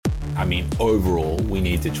I mean, overall, we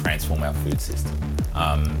need to transform our food system.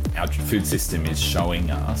 Our food system is showing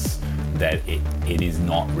us that it is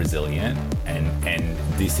not resilient, and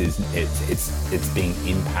this is it's being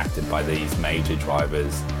impacted by these major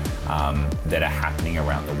drivers that are happening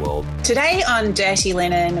around the world. Today on Dirty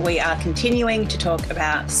Linen, we are continuing to talk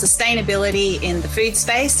about sustainability in the food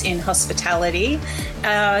space, in hospitality.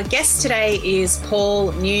 Our guest today is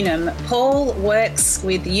Paul Newnham. Paul works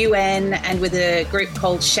with the UN and with a group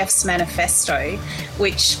called Chefs Manifesto,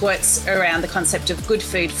 which works around the concept of good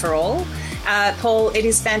food for all. Paul, it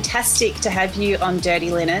is fantastic to have you on Dirty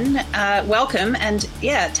Linen. Welcome, and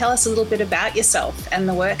tell us a little bit about yourself and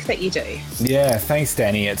the work that you do. Yeah, thanks,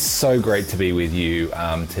 Danny. It's so great to be with you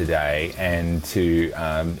today and to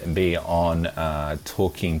be on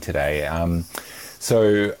talking today.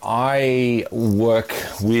 So I work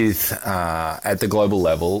with at the global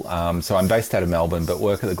level. So I'm based out of Melbourne, but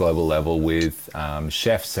work at the global level with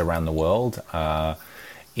chefs around the world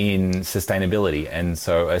in sustainability, and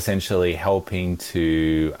so essentially helping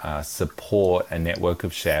to support a network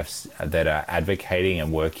of chefs that are advocating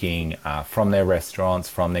and working from their restaurants,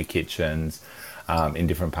 from their kitchens in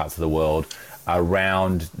different parts of the world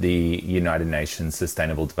around the United Nations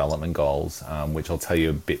Sustainable Development Goals, which I'll tell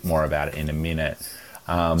you a bit more about in a minute.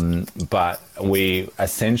 But we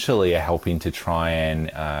essentially are helping to try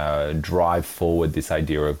and drive forward this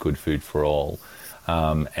idea of good food for all.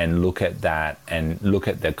 And look at that and look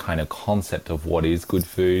at the kind of concept of what is good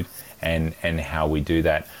food and how we do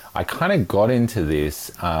that. I kind of got into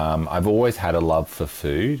this. I've always had a love for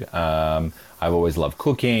food. I've always loved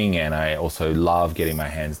cooking, and I also love getting my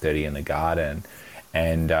hands dirty in the garden.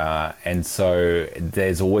 And so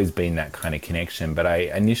there's always been that kind of connection. But I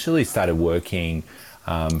initially started working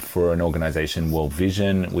for an organization, World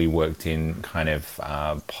Vision. We worked in kind of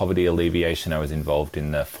poverty alleviation. I was involved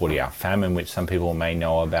in the 40-hour famine, which some people may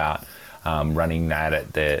know about, running that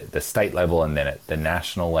at the state level and then at the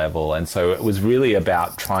national level. And so it was really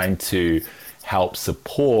about trying to help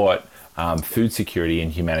support food security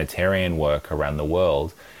and humanitarian work around the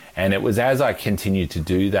world. And it was as I continued to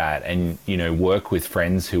do that and, work with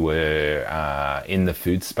friends who were in the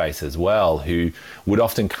food space as well, who would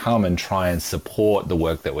often come and try and support the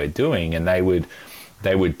work that we're doing. And they would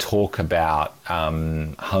talk about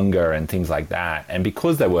hunger and things like that. And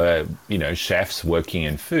because they were, chefs working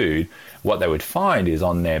in food, what they would find is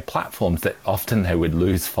on their platforms that often they would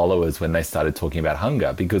lose followers when they started talking about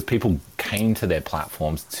hunger, because people came to their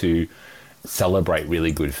platforms to celebrate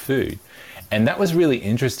really good food. And that was really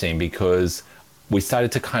interesting because we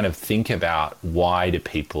started to kind of think about why do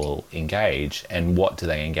people engage and what do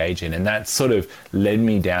they engage in? And that sort of led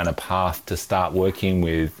me down a path to start working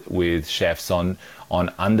with chefs on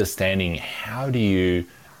understanding how do you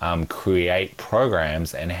create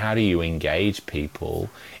programs and how do you engage people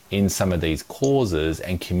in some of these causes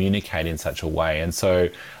and communicate in such a way. And so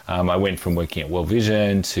I went from working at World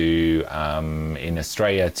Vision to in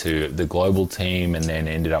Australia to the global team, and then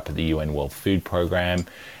ended up at the UN World Food Programme,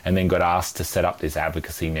 and then got asked to set up this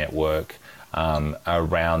advocacy network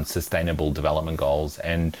around sustainable development goals.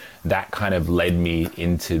 And that kind of led me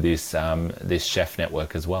into this this chef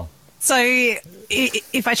network as well. So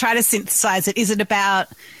if I try to synthesize it, is it about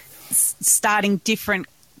starting different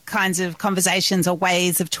kinds of conversations or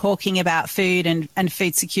ways of talking about food and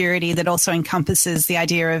food security that also encompasses the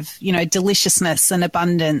idea of, deliciousness and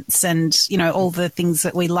abundance and, all the things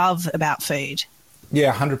that we love about food?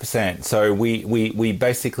 Yeah, 100%. So we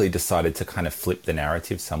basically decided to kind of flip the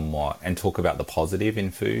narrative somewhat and talk about the positive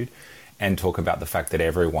in food and talk about the fact that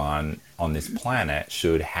everyone on this planet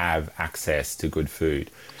should have access to good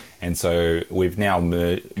food. And so we've now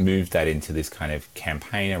moved that into this kind of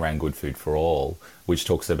campaign around good food for all, which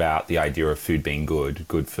talks about the idea of food being good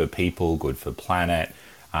for people, good for planet,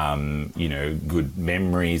 good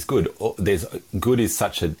memories, good. Good is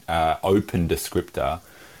such an open descriptor.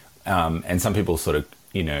 And some people sort of,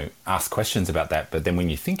 ask questions about that. But then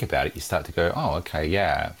when you think about it, you start to go, oh, okay,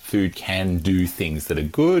 yeah, food can do things that are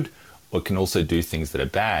good, or it can also do things that are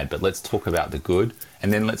bad. But let's talk about the good.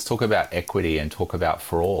 And then let's talk about equity and talk about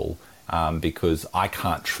for all, because I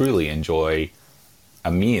can't truly enjoy a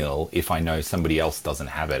meal if I know somebody else doesn't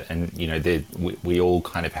have it. And, we all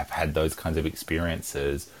kind of have had those kinds of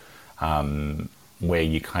experiences where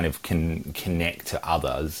you kind of can connect to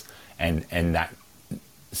others and that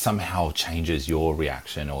somehow changes your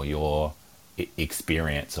reaction or your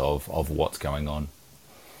experience of what's going on.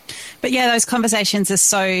 But yeah, those conversations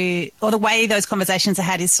are the way those conversations are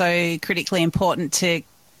had is so critically important to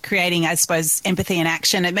creating, I suppose, empathy and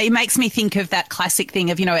action. It makes me think of that classic thing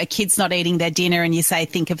of, a kid's not eating their dinner and you say,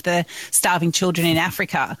 think of the starving children in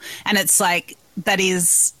Africa. And it's like, that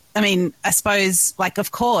is I mean, I suppose, like,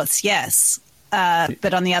 of course, yes.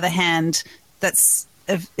 But on the other hand, it's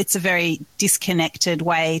a very disconnected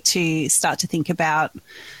way to start to think about,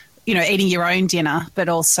 eating your own dinner, but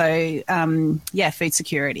also, food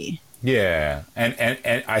security. Yeah, and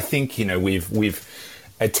I think we've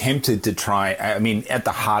attempted to try. I mean, at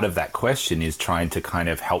the heart of that question is trying to kind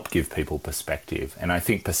of help give people perspective, and I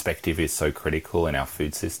think perspective is so critical in our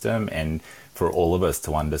food system, and for all of us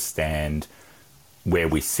to understand where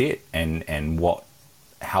we sit and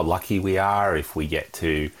how lucky we are if we get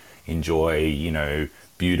to enjoy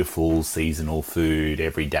beautiful seasonal food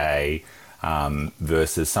every day.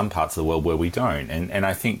 Versus some parts of the world where we don't. And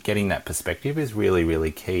I think getting that perspective is really, really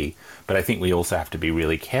key. But I think we also have to be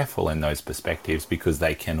really careful in those perspectives because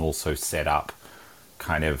they can also set up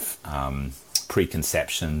kind of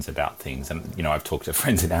preconceptions about things. And, I've talked to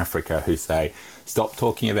friends in Africa who say, stop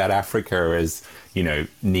talking about Africa as,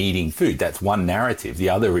 needing food. That's one narrative. The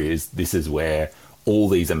other is this is where all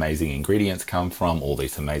these amazing ingredients come from, all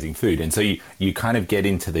this amazing food. And so you kind of get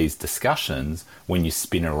into these discussions when you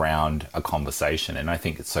spin around a conversation. And I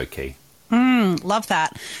think it's so key. Love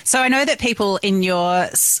that. So I know that people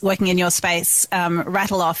working in your space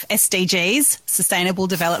rattle off SDGs, Sustainable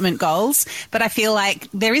Development Goals, but I feel like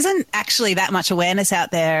there isn't actually that much awareness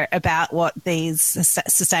out there about what these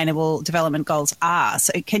Sustainable Development Goals are.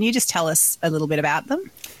 So can you just tell us a little bit about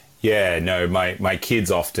them? Yeah, no, my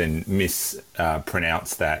kids often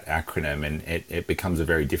mispronounce that acronym, and it becomes a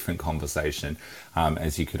very different conversation,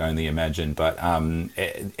 as you could only imagine. But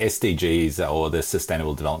SDGs, or the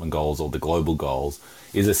Sustainable Development Goals, or the Global Goals,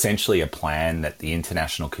 is essentially a plan that the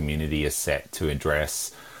international community has set to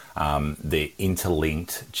address the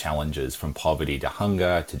interlinked challenges from poverty to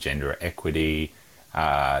hunger to gender equity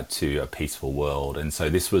to a peaceful world. And so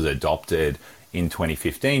this was adopted in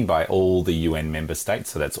 2015 by all the UN member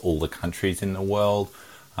states, so that's all the countries in the world,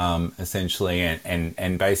 essentially,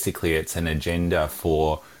 and basically it's an agenda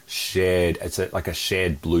for like a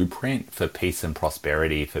shared blueprint for peace and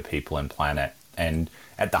prosperity for people and planet. And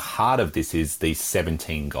at the heart of this is these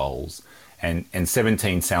 17 goals, and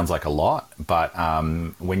 17 sounds like a lot, but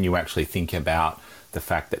when you actually think about the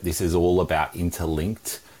fact that this is all about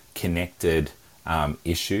interlinked, connected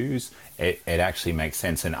issues, it actually makes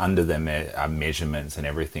sense, and under them are measurements and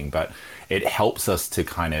everything, but it helps us to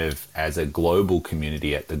kind of, as a global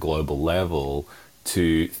community at the global level,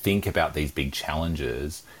 to think about these big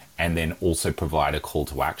challenges and then also provide a call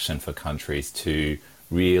to action for countries to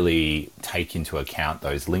really take into account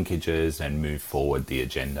those linkages and move forward the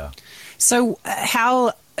agenda. So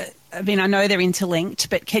I know they're interlinked,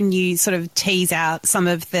 but can you sort of tease out some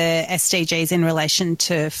of the SDGs in relation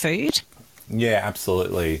to food? Yeah,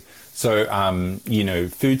 absolutely. So,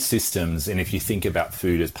 food systems, and if you think about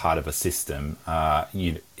food as part of a system,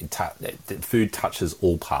 food touches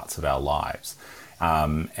all parts of our lives.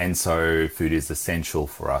 And so food is essential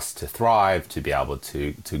for us to thrive, to be able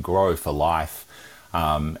to grow for life.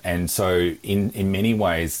 And so in many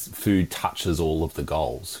ways, food touches all of the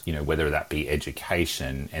goals, whether that be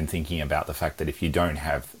education and thinking about the fact that if you don't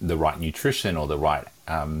have the right nutrition or the right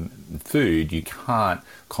food, you can't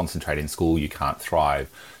concentrate in school, you can't thrive,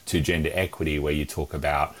 to gender equity, where you talk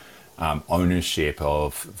about ownership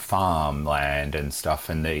of farmland and stuff,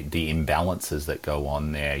 and the imbalances that go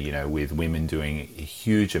on there, with women doing a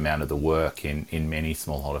huge amount of the work in many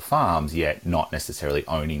smallholder farms, yet not necessarily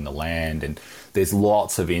owning the land. And there's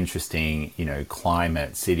lots of interesting,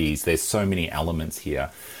 climate, cities, there's so many elements here.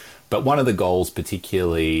 But one of the goals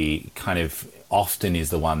particularly kind of often is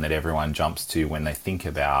the one that everyone jumps to when they think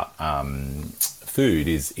about food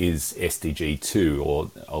is SDG 2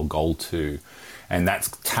 or Goal 2. And that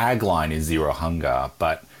tagline is Zero Hunger,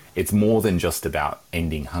 but it's more than just about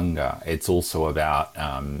ending hunger. It's also about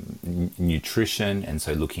nutrition, and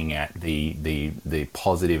so looking at the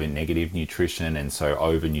positive and negative nutrition, and so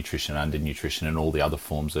overnutrition, undernutrition, and all the other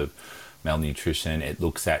forms of malnutrition. It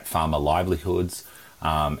looks at farmer livelihoods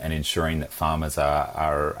and ensuring that farmers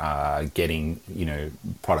are getting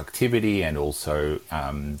productivity and also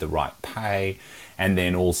the right pay. And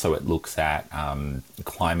then also it looks at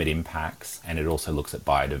climate impacts, and it also looks at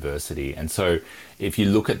biodiversity. And so if you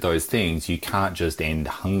look at those things, you can't just end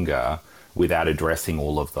hunger without addressing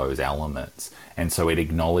all of those elements. And so it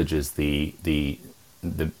acknowledges the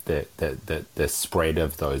spread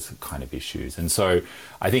of those kind of issues. And so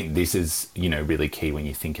I think this is, really key when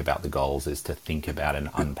you think about the goals, is to think about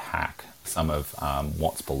and unpack some of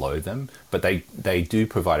what's below them. But they do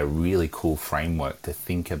provide a really cool framework to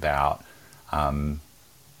think about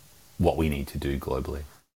what we need to do globally.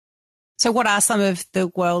 So what are some of the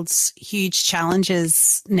world's huge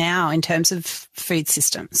challenges now in terms of food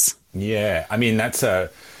systems? Yeah, I mean, that's a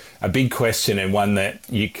a big question, and one that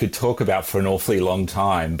you could talk about for an awfully long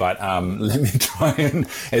time. But let me try and,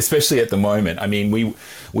 especially at the moment, I mean,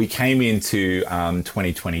 we came into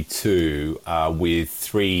 2022 with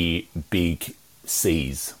three big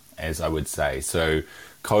C's, as I would say. So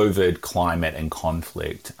COVID, climate, and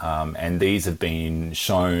conflict. And these have been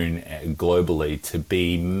shown globally to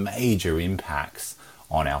be major impacts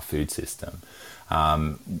on our food system.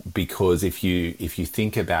 Because if you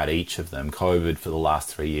think about each of them, COVID for the last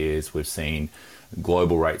 3 years, we've seen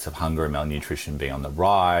global rates of hunger and malnutrition be on the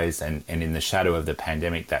rise, and in the shadow of the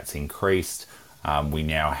pandemic, that's increased. We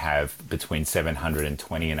now have between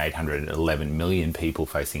 720 and 811 million people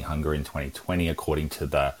facing hunger in 2020, according to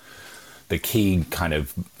the key kind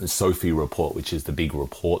of SOPHI report, which is the big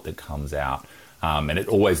report that comes out. And it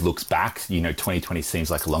always looks back. 2020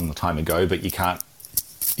 seems like a long time ago, but you can't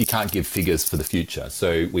give figures for the future.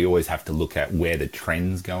 So we always have to look at where the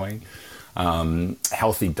trend's going.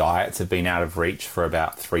 Healthy diets have been out of reach for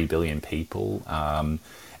about 3 billion people.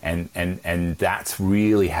 And that's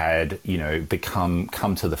really had,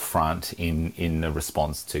 come to the front in the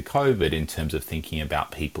response to COVID in terms of thinking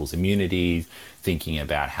about people's immunity, thinking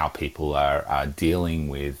about how people are dealing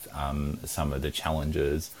with some of the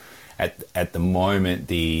challenges. At the moment,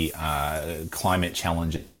 the climate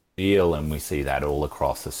challenge real, and we see that all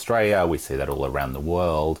across Australia, we see that all around the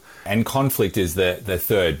world. And conflict is the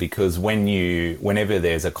third, because whenever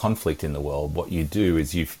there's a conflict in the world, what you do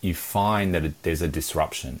is you find that there's a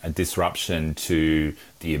disruption to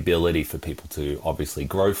the ability for people to obviously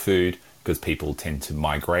grow food, because people tend to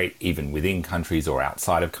migrate even within countries or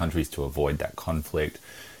outside of countries to avoid that conflict.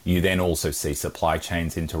 You then also see supply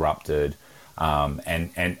chains interrupted.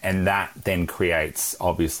 And that then creates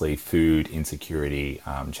obviously food insecurity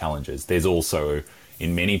challenges. There's also,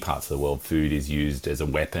 in many parts of the world, food is used as a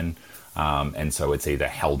weapon, and so it's either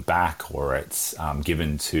held back or it's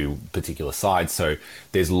given to particular sides. So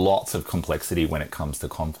there's lots of complexity when it comes to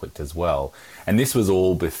conflict as well. And this was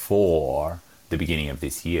all before the beginning of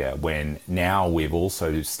this year, when now we've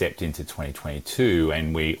also stepped into 2022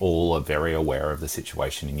 and we all are very aware of the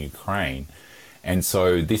situation in Ukraine. And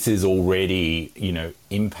so this has already,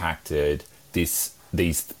 impacted these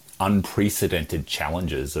unprecedented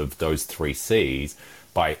challenges of those three C's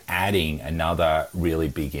by adding another really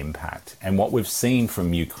big impact. And what we've seen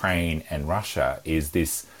from Ukraine and Russia is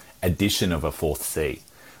this addition of a fourth C,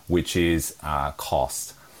 which is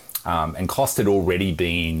cost. And cost had already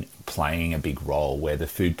been playing a big role where the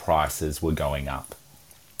food prices were going up.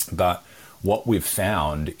 But what we've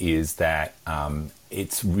found is that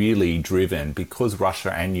it's really driven because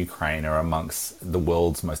Russia and Ukraine are amongst the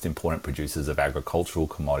world's most important producers of agricultural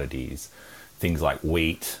commodities, things like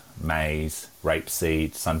wheat, maize,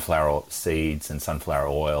 rapeseed, sunflower seeds, and sunflower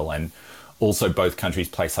oil. And also both countries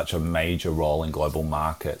play such a major role in global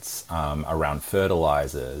markets around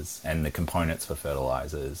fertilizers and the components for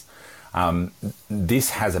fertilizers.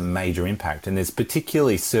 This has a major impact, and there's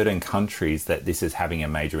particularly certain countries that this is having a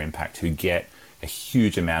major impact who get a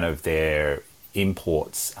huge amount of their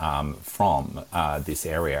imports from this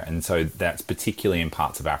area. And so that's particularly in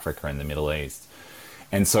parts of Africa and the Middle East.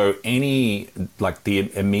 And so the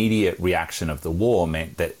immediate reaction of the war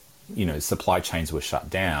meant that, supply chains were shut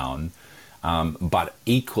down. But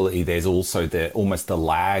equally, there's also almost the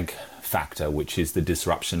lag factor, which is the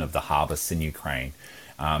disruption of the harvests in Ukraine.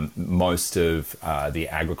 Most of the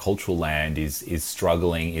agricultural land is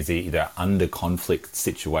struggling, is either under conflict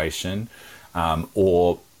situation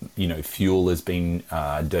or fuel has been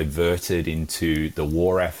diverted into the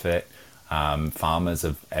war effort. Farmers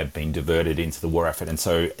have been diverted into the war effort. And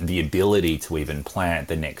so the ability to even plant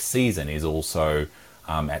the next season is also,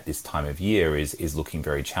 at this time of year, is looking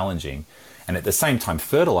very challenging. And at the same time,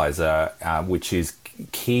 fertilizer, which is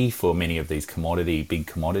key for many of these big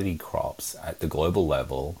commodity crops at the global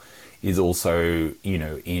level, is also,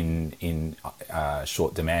 in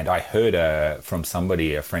short demand. I heard from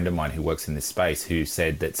somebody, a friend of mine who works in this space, who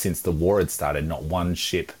said that since the war had started, not one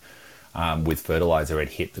ship with fertilizer had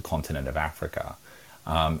hit the continent of Africa.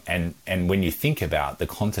 And when you think about the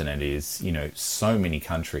continent is, so many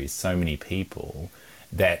countries, so many people,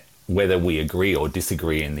 that whether we agree or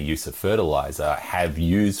disagree in the use of fertilizer, have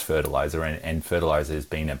used fertilizer, and fertilizer has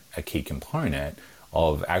been a key component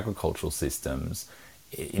of agricultural systems.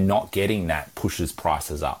 Not getting that pushes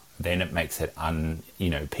prices up. Then it makes it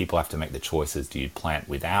people have to make the choices. Do you plant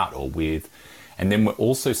without or with? And then we're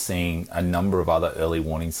also seeing a number of other early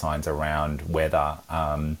warning signs around weather,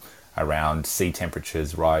 around sea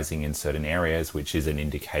temperatures rising in certain areas, which is an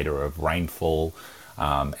indicator of rainfall,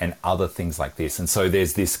 and other things like this. And so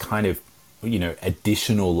there's this kind of,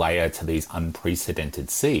 additional layer to these unprecedented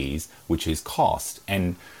C's, which is cost.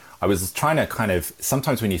 And I was trying to kind of,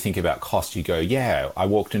 sometimes when you think about cost, you go, yeah, I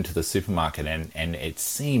walked into the supermarket and it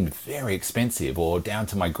seemed very expensive, or down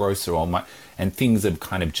to my grocer, and things have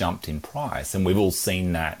kind of jumped in price. And we've all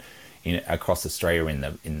seen that across Australia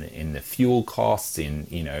in the fuel costs, in,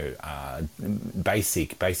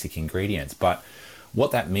 basic ingredients. But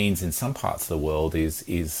what that means in some parts of the world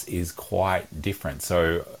is quite different.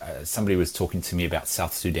 So somebody was talking to me about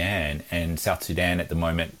South Sudan, and South Sudan at the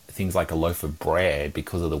moment, things like a loaf of bread,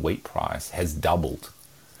 because of the wheat price, has doubled.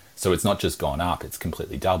 So it's not just gone up, it's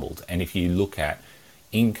completely doubled. And if you look at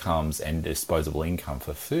incomes and disposable income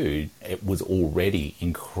for food, it was already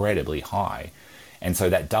incredibly high. And so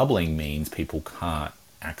that doubling means people can't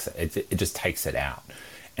access it, it just takes it out.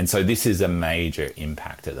 And so this is a major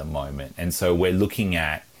impact at the moment. And so we're looking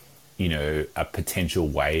at, a potential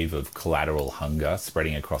wave of collateral hunger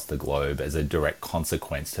spreading across the globe as a direct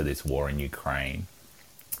consequence to this war in Ukraine,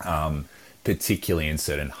 particularly in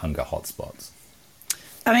certain hunger hotspots.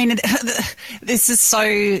 I mean, this is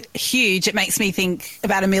so huge. It makes me think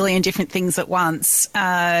about a million different things at once.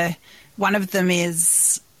 One of them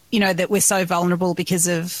is, that we're so vulnerable because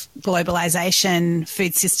of globalization.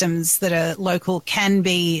 Food systems that are local can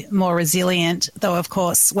be more resilient, though, of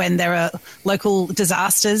course, when there are local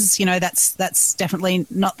disasters, that's definitely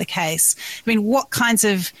not the case. I mean,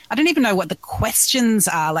 I don't even know what the questions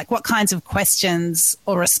are. Like, what kinds of questions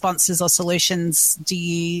or responses or solutions do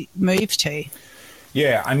you move to?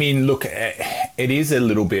 Yeah, I mean, look, it is a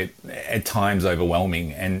little bit at times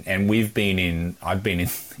overwhelming, and I've been in,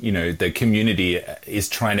 the community is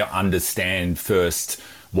trying to understand first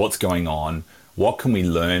what's going on, what can we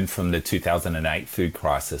learn from the 2008 food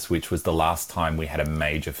crisis, which was the last time we had a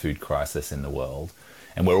major food crisis in the world,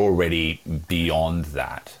 and we're already beyond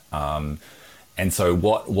that. And so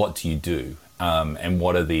what do you do? And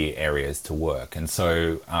what are the areas to work? And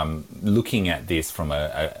so looking at this from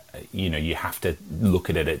you have to look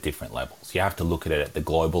at it at different levels. You have to look at it at the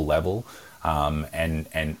global level,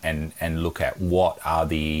 and look at what are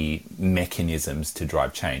the mechanisms to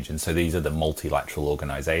drive change. And so these are the multilateral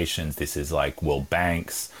organizations. This is like World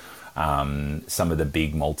Banks, some of the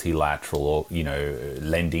big multilateral,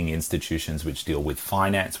 lending institutions which deal with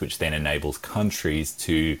finance, which then enables countries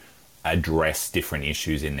to address different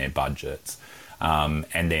issues in their budgets.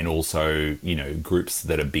 And then also, groups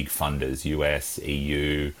that are big funders, US,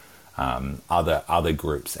 EU, other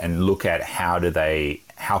groups, and look at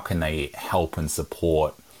how can they help and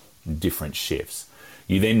support different shifts.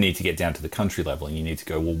 You then need to get down to the country level, and you need to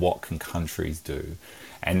go, well, what can countries do?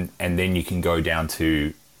 And then you can go down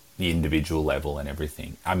to the individual level and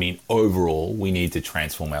everything. I mean, overall, we need to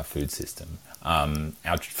transform our food system.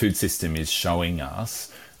 Our food system is showing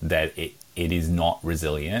us that it is not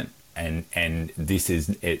resilient, and this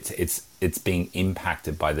is it's being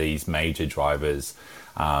impacted by these major drivers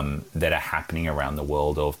that are happening around the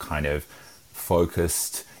world, of kind of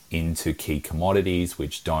focused into key commodities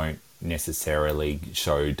which don't necessarily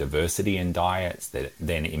show diversity in diets, that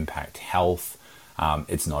then impact health.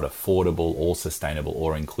 It's not affordable or sustainable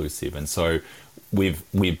or inclusive. And so we've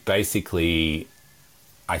basically,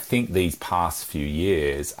 I think these past few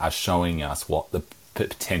years are showing us what the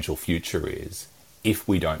potential future is if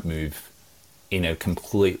we don't move in a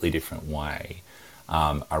completely different way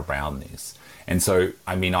around this. And so,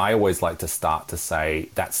 I mean, I always like to start to say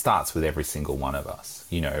that starts with every single one of us.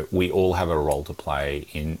 We all have a role to play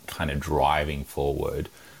in kind of driving forward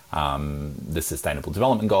the Sustainable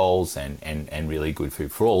Development Goals and really good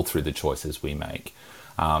food for all through the choices we make.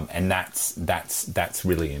 And that's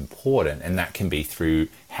really important. And that can be through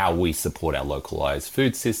how we support our localized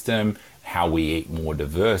food system, how we eat more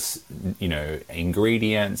diverse,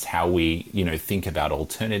 ingredients, how we, think about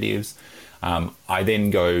alternatives. I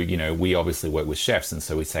then go, we obviously work with chefs. And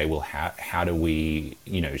so we say, well, how do we,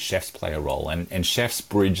 chefs play a role? And chefs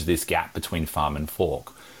bridge this gap between farm and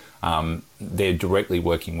fork. They're directly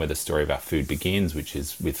working where the story of our food begins, which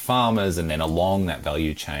is with farmers, and then along that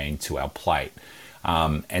value chain to our plate.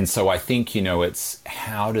 And so I think, it's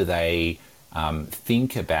how do they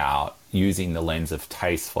think about using the lens of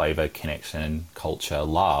taste, flavor, connection, culture,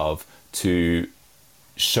 love to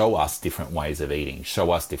show us different ways of eating,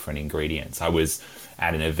 show us different ingredients. I was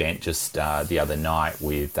at an event just the other night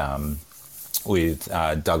with Douglas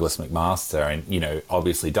McMaster, and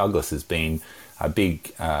obviously Douglas has been a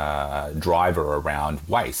big driver around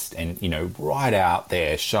waste, and right out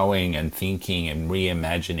there showing and thinking and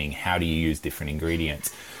reimagining how do you use different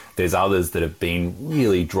ingredients. There's others that have been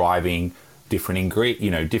really driving different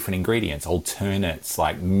ingredients, alternates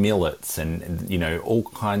like millets, and all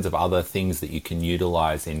kinds of other things that you can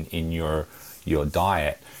utilize in your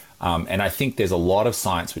diet. And I think there's a lot of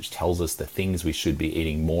science which tells us the things we should be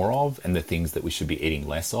eating more of and the things that we should be eating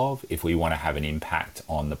less of if we want to have an impact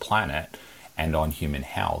on the planet and on human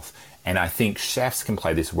health. And I think chefs can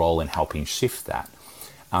play this role in helping shift that.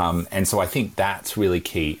 And so I think that's really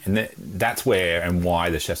key. And that's where and why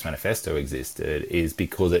the Chef's Manifesto existed, is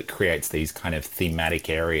because it creates these kind of thematic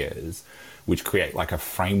areas which create like a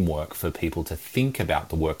framework for people to think about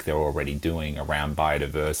the work they're already doing around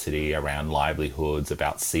biodiversity, around livelihoods,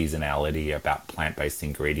 about seasonality, about plant-based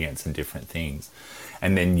ingredients and different things.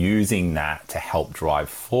 And then using that to help drive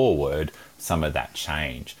forward some of that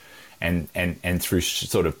change. And through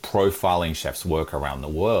sort of profiling chefs' work around the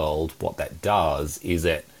world, what that does is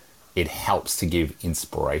it helps to give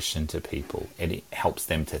inspiration to people. It helps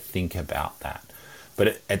them to think about that.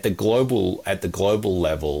 But at the global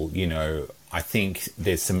level, you know, I think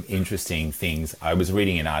there's some interesting things. I was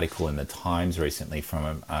reading an article in the Times recently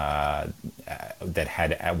from that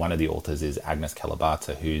had one of the authors is Agnes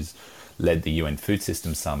Kalibata, who's led the UN Food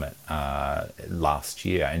Systems Summit last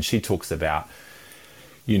year, and she talks about,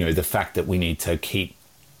 you know, the fact that we need to keep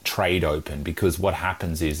trade open, because what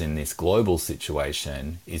happens is in this global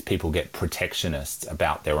situation is people get protectionists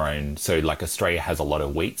about their own. So like Australia has a lot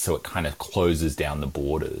of wheat, so it kind of closes down the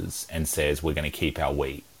borders and says we're going to keep our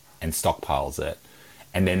wheat and stockpiles it.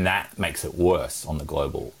 And then that makes it worse on the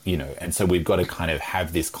global, you know. And so we've got to kind of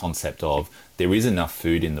have this concept of there is enough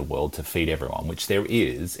food in the world to feed everyone, which there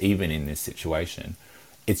is, even in this situation.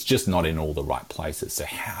 It's just not in all the right places. So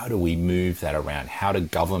how do we move that around? How do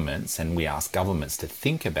governments, and we ask governments to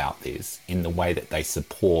think about this in the way that they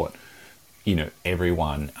support, you know,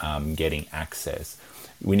 everyone getting access.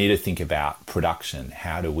 We need to think about production.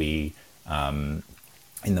 How do we, in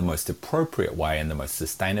the most appropriate way and the most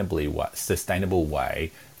sustainable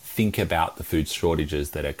way, think about the food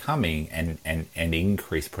shortages that are coming and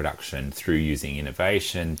increase production through using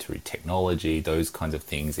innovation, through technology, those kinds of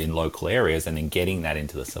things in local areas, and then getting that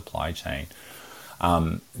into the supply chain.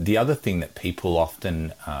 The other thing that people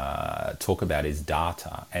often talk about is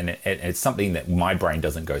data, and it's something that my brain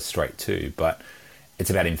doesn't go straight to, but it's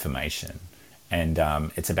about information. And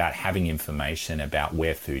it's about having information about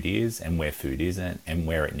where food is and where food isn't and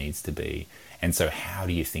where it needs to be. And so how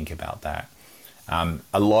do you think about that?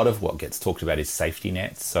 A lot of what gets talked about is safety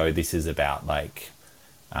nets. So this is about like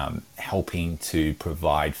helping to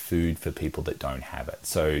provide food for people that don't have it.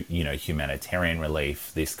 So, you know, humanitarian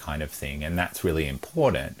relief, this kind of thing. And that's really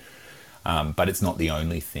important, but it's not the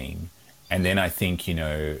only thing. And then I think, you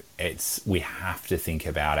know, we have to think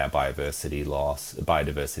about our biodiversity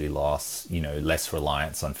loss, you know, less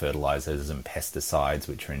reliance on fertilizers and pesticides,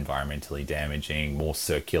 which are environmentally damaging, more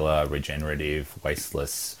circular, regenerative,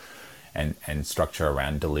 wasteless, and structure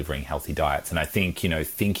around delivering healthy diets. And I think, you know,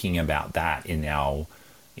 thinking about that in our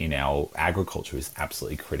agriculture is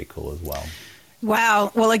absolutely critical as well.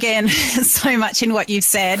 Wow. Well, again, so much in what you've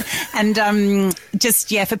said. And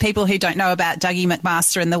for people who don't know about Dougie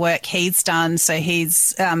McMaster and the work he's done, so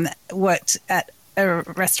he's worked at a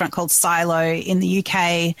restaurant called Silo in the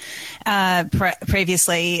UK,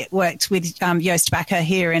 previously worked with Joost Bakker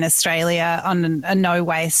here in Australia on a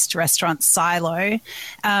no-waste restaurant, Silo.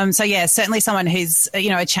 Certainly someone who's, you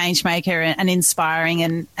know, a change maker and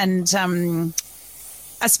inspiring. And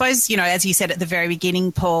I suppose, you know, as you said at the very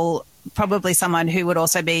beginning, Paul, probably someone who would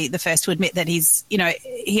also be the first to admit that he's, you know,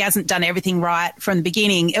 he hasn't done everything right from the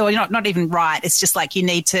beginning, or not even right. It's just like you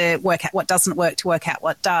need to work out what doesn't work to work out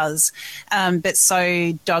what does. But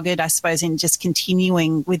so dogged, I suppose, in just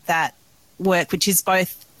continuing with that work, which is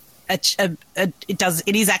both it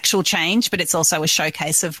is actual change, but it's also a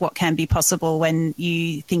showcase of what can be possible when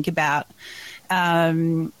you think about,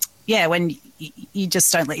 when you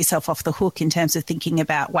just don't let yourself off the hook in terms of thinking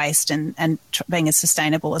about waste and being as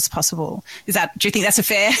sustainable as possible. Do you think that's a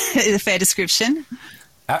fair description?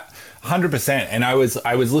 100%. And I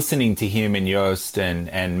was listening to him and Joost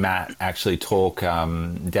and Matt actually talk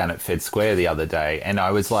down at Fed Square the other day, and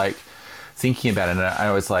I was like thinking about it, and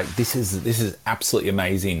I was like, this is absolutely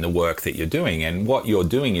amazing, the work that you're doing. And what you're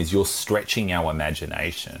doing is you're stretching our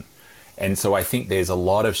imagination. And so I think there's a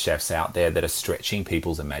lot of chefs out there that are stretching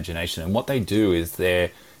people's imagination. And what they do is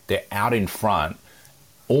they're out in front,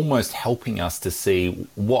 almost helping us to see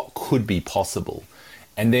what could be possible.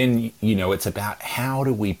 And then, you know, it's about how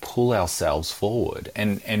do we pull ourselves forward?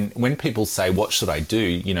 And when people say, what should I do?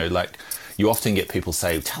 You know, like you often get people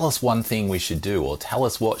say, tell us one thing we should do, or tell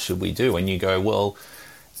us what should we do? And you go, well,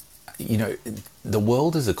 you know, the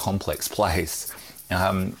world is a complex place.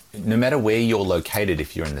 No matter where you're located,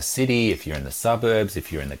 if you're in the city, if you're in the suburbs, if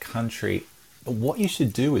you're in the country, what you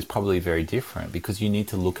should do is probably very different, because you need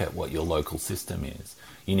to look at what your local system is.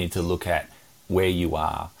 You need to look at where you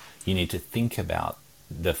are, you need to think about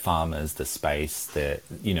the farmers, the space,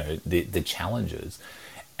 the challenges,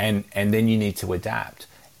 and then you need to adapt.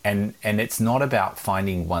 And it's not about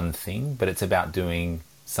finding one thing, but it's about doing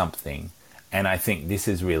something. And I think this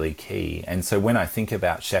is really key. And so when I think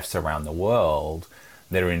about chefs around the world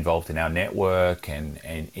that are involved in our network and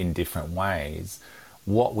in different ways,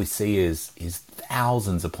 what we see is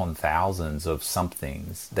thousands upon thousands of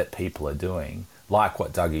somethings that people are doing, like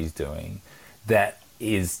what Dougie's doing, that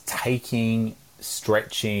is taking,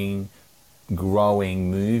 stretching,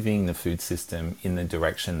 growing, moving the food system in the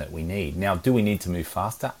direction that we need. Now, do we need to move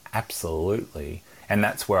faster? Absolutely. And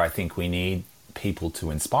that's where I think we need people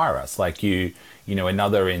to inspire us. Like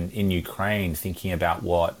another in Ukraine, thinking about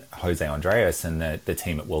what Jose Andres and the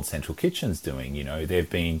team at World Central Kitchen's doing. They've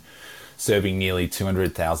been serving nearly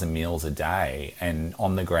 200,000 meals a day and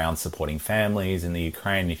on the ground supporting families in the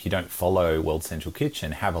Ukraine. If you don't follow World Central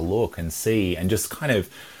Kitchen, have a look and see, and just kind of,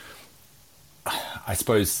 I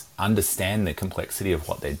suppose, understand the complexity of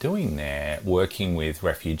what they're doing there, working with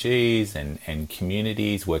refugees and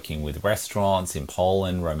communities, working with restaurants in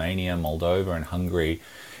Poland, Romania, Moldova and Hungary,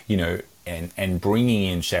 and bringing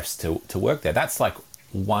in chefs to work there. That's like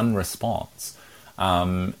one response.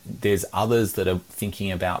 There's others that are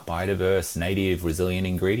thinking about biodiverse, native, resilient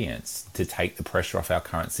ingredients to take the pressure off our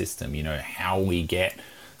current system. How we get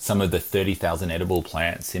some of the 30,000 edible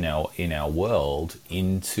plants in our world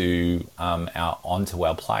onto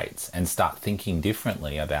our plates and start thinking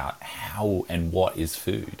differently about how and what is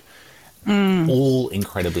food. All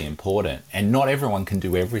incredibly important, and not everyone can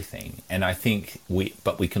do everything. And I think we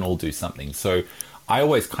can all do something. So I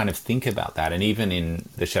always kind of think about that. And even in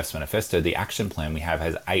the Chef's Manifesto, the action plan we have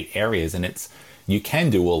has 8 areas, and you can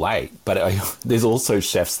do all 8, but there's also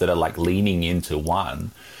chefs that are like leaning into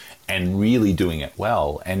one and really doing it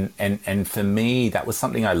well. And for me, that was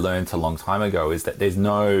something I learned a long time ago, is that there's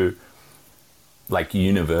no like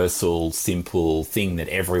universal, simple thing that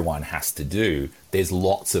everyone has to do. There's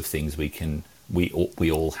lots of things we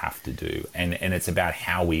all have to do. And it's about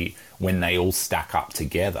how when they all stack up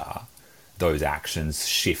together, those actions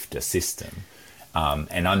shift a system.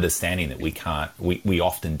 And understanding that we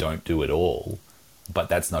often don't do it all, but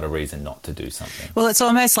that's not a reason not to do something. Well, it's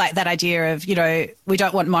almost like that idea of, we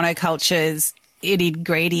don't want monocultures in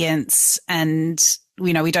ingredients, and,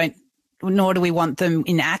 nor do we want them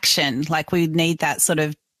in action. Like, we need that sort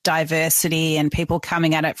of diversity and people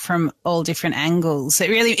coming at it from all different angles. It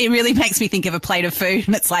really makes me think of a plate of food,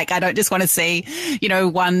 and it's like, I don't just want to see,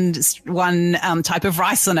 one type of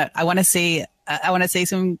rice on it. I want to see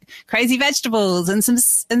some crazy vegetables and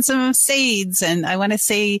some seeds, and I want to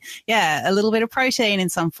see, a little bit of protein in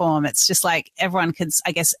some form. It's just like everyone could,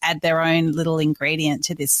 I guess, add their own little ingredient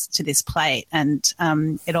to this plate, and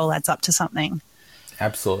it all adds up to something.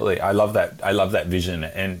 Absolutely. I love that vision.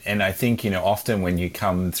 And I think, often when you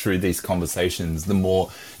come through these conversations, the more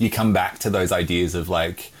you come back to those ideas of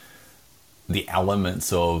like the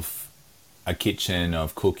elements of a kitchen,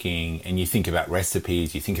 of cooking, and you think about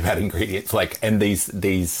recipes, you think about ingredients, and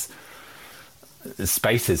these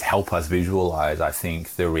spaces help us visualize, I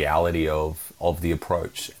think, the reality of the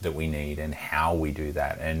approach that we need and how we do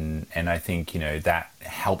that. And I think, that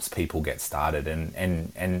helps people get started.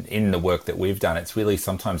 And in the work that we've done, it's really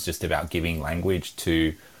sometimes just about giving language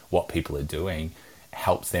to what people are doing,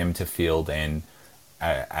 helps them to feel then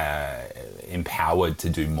empowered to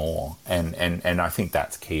do more. And I think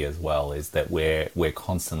that's key as well, is that we're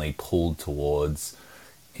constantly pulled towards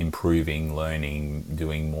improving, learning,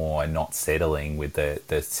 doing more, and not settling with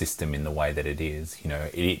the system in the way that it is.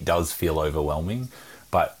 It does feel overwhelming,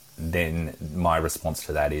 but then my response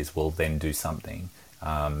to that is, well, then do something.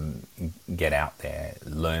 Get out there,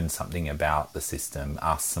 learn something about the system,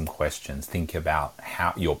 ask some questions, think about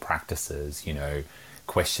how your practices,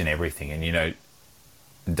 question everything. And,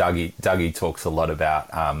 Dougie talks a lot about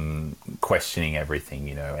questioning everything,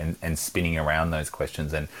 and spinning around those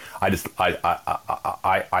questions. And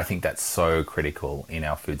I think that's so critical in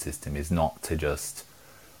our food system, is not to just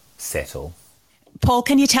settle. Paul,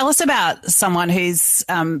 can you tell us about someone who's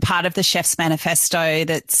part of the Chef's Manifesto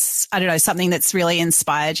that's, something that's really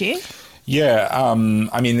inspired you? Yeah,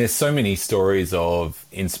 there's so many stories of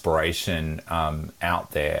inspiration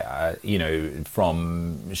out there,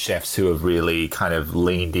 from chefs who have really kind of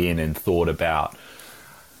leaned in and thought about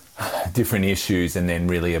different issues and then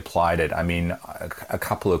really applied it. A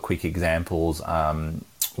couple of quick examples.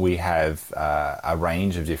 We have a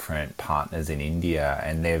range of different partners in India,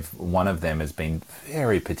 and one of them has been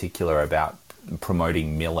very particular about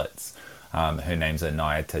promoting millets. Her name's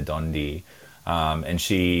Anayata Dondi. And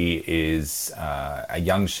she is a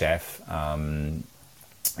young chef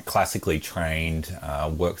classically trained,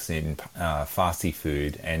 works in Farsi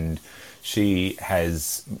food, and she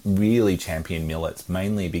has really championed millets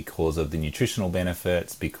mainly because of the nutritional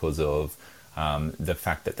benefits, because of the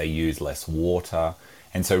fact that they use less water.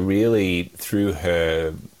 And so really through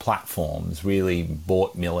her platforms really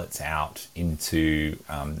brought millets out into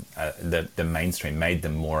the mainstream, made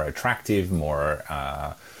them more attractive, more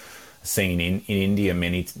seen. In India.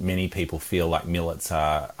 Many people feel like millets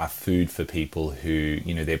are food for people who,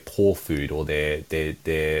 they're poor food, or they're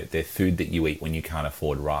food that you eat when you can't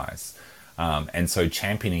afford rice. And so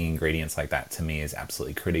championing ingredients like that to me is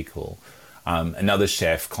absolutely critical. Another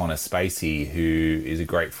chef, Connor Spacey, who is a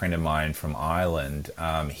great friend of mine from Ireland,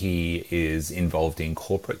 he is involved in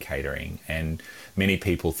corporate catering, and many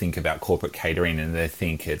people think about corporate catering and they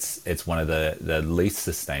think it's one of the least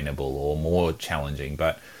sustainable or more challenging.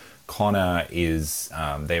 But Connor is,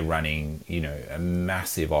 they're running, a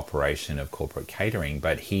massive operation of corporate catering,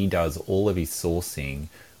 but he does all of his sourcing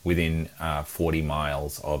within 40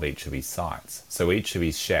 miles of each of his sites. So each of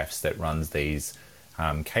his chefs that runs these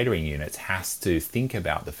catering units has to think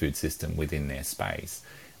about the food system within their space.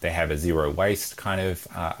 They have a zero waste kind of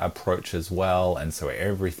approach as well, and so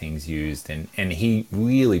everything's used, and he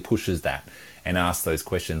really pushes that and asks those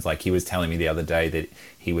questions. Like he was telling me the other day that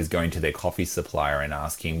he was going to their coffee supplier and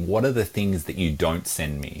asking, what are the things that you don't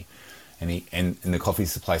send me? And the coffee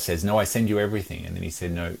supplier says, no, I send you everything. And then he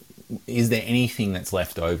said, no, is there anything that's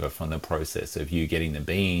left over from the process of you getting the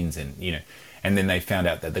beans? And then they found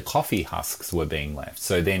out that the coffee husks were being left.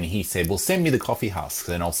 So then he said, well, send me the coffee husks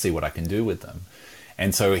and I'll see what I can do with them.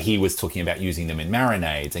 And so he was talking about using them in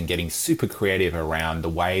marinades and getting super creative around the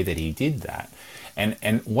way that he did that.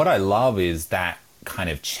 And what I love is that kind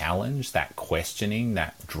of challenge, that questioning,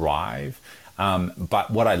 that drive.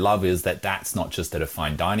 But what I love is that that's not just at a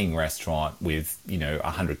fine dining restaurant with,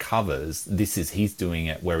 100 covers. He's doing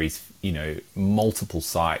it where he's, multiple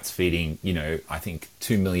sites feeding, I think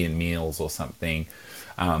 2 million meals or something.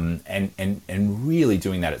 And really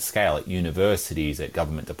doing that at scale at universities, at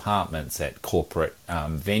government departments, at corporate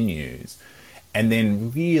venues, and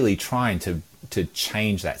then really trying to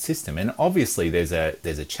change that system. And obviously there's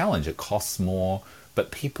a challenge. It costs more, but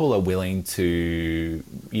people are willing to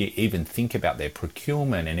even think about their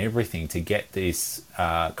procurement and everything to get this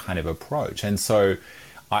kind of approach. And so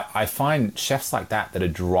I find chefs like that are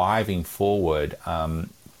driving forward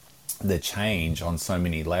the change on so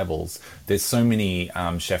many levels. There's so many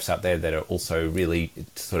chefs out there that are also really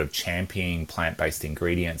sort of championing plant-based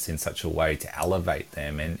ingredients in such a way to elevate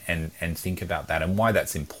them and think about that. And why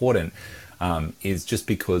that's important is just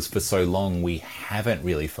because for so long we haven't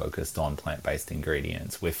really focused on plant-based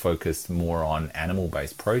ingredients. We're focused more on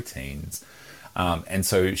animal-based proteins. And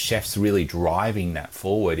so chefs really driving that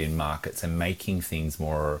forward in markets and making things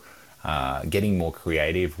more, getting more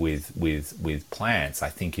creative with plants, I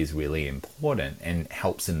think is really important and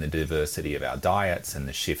helps in the diversity of our diets and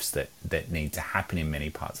the shifts that need to happen in many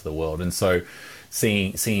parts of the world. And so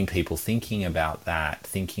seeing people thinking about that,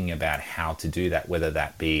 thinking about how to do that, whether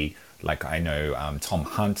that be, like I know Tom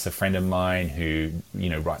Hunt's a friend of mine who,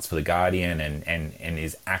 writes for The Guardian and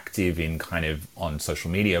is active in kind of on social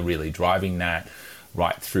media, really driving that,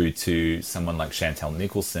 right through to someone like Chantel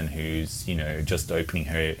Nicholson, who's, just opening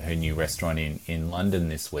her new restaurant in London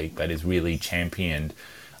this week, but has really championed,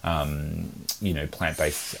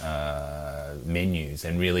 plant-based menus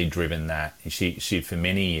and really driven that. She for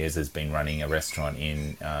many years has been running a restaurant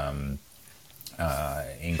in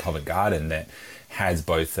Covent Garden that has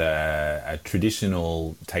both a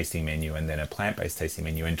traditional tasting menu and then a plant-based tasting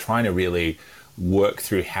menu, and trying to really work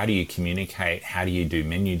through how do you communicate, how do you do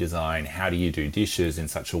menu design, how do you do dishes in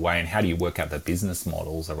such a way, and how do you work out the business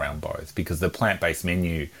models around both. Because the plant-based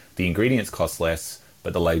menu, the ingredients cost less,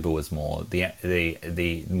 but the labor was more.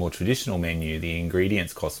 The more traditional menu, the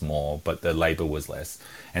ingredients cost more, but the labor was less.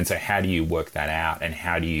 And so how do you work that out, and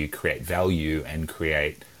how do you create value and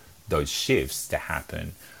create those shifts to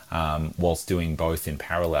happen whilst doing both in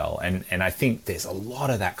parallel? And I think there's a lot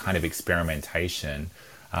of that kind of experimentation,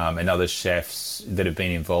 and other chefs that have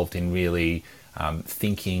been involved in really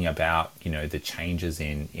thinking about the changes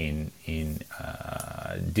in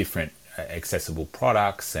different accessible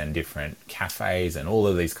products and different cafes and all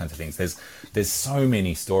of these kinds of things. There's so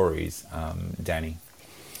many stories, Danny.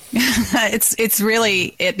 It's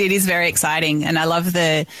really it is very exciting, and I love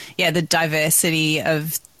the diversity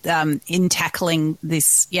of in tackling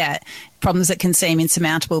this problems that can seem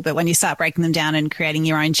insurmountable, but when you start breaking them down and creating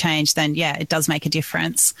your own change, then it does make a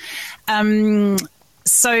difference.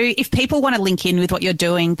 So if people want to link in with what you're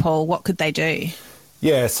doing, Paul, what could they do?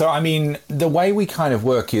 Yeah, so I mean, the way we kind of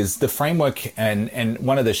work is the framework, and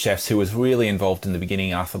one of the chefs who was really involved in the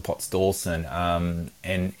beginning, Arthur Potts Dawson, and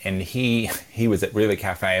he was at River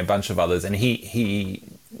Cafe, a bunch of others, and he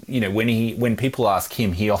you know, when people ask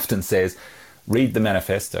him, he often says, read the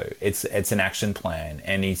manifesto. It's an action plan,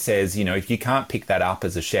 and he says, you know, if you can't pick that up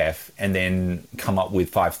as a chef and then come up with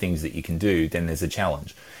 5 things that you can do, then there's a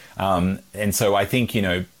challenge. And so I think, you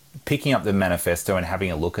know, picking up the manifesto and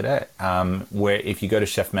having a look at it, where if you go to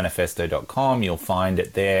chefmanifesto.com, you'll find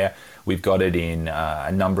it there. We've got it in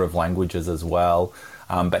a number of languages as well,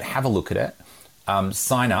 but have a look at it.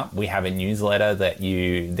 Sign up. We have a newsletter that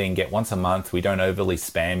you then get once a month. We don't overly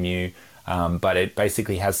spam you, but it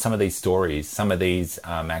basically has some of these stories, some of these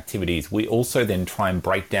activities. We also then try and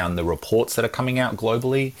break down the reports that are coming out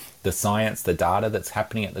globally, the science, the data that's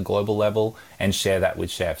happening at the global level, and share that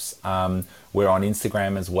with chefs. We're on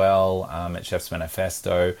Instagram as well, at Chef's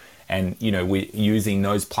Manifesto. And, you know, we're using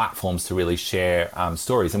those platforms to really share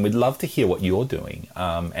stories. And we'd love to hear what you're doing.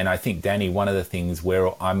 And I think, Danny, one of the things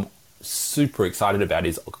where I'm super excited about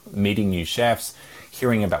is meeting new chefs,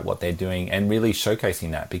 hearing about what they're doing, and really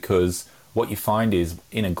showcasing that. Because what you find is,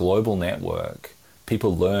 in a global network,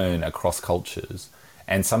 people learn across cultures.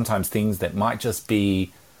 And sometimes things that might just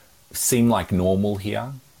seem like normal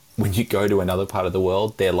here, when you go to another part of the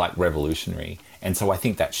world, they're like revolutionary. And so I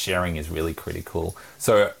think that sharing is really critical.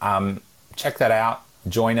 So check that out.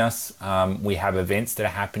 Join us. We have events that are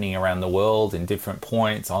happening around the world in different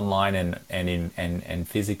points, online and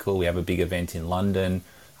physical. We have a big event in London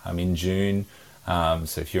in June.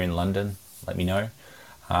 So if you're in London, let me know.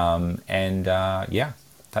 Yeah,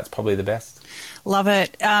 that's probably the best. Love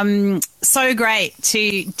it. So great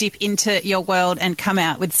to dip into your world and come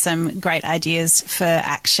out with some great ideas for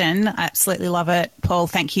action. I absolutely love it. Paul,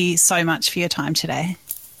 thank you so much for your time today.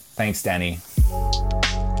 Thanks, Danny.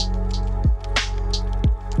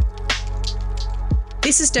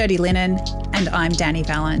 This is Dirty Linen, and I'm Danny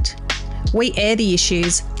Valent. We air the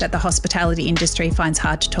issues that the hospitality industry finds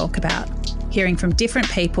hard to talk about, hearing from different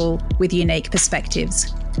people with unique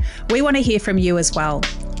perspectives. We want to hear from you as well.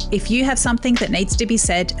 If you have something that needs to be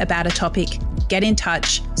said about a topic, get in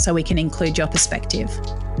touch so we can include your perspective.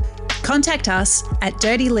 Contact us at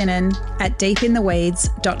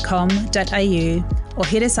dirtyLinen@deepintheweeds.com.au or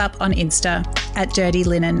hit us up on Insta at Dirty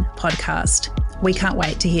Linen Podcast. We can't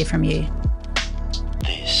wait to hear from you.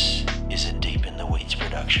 This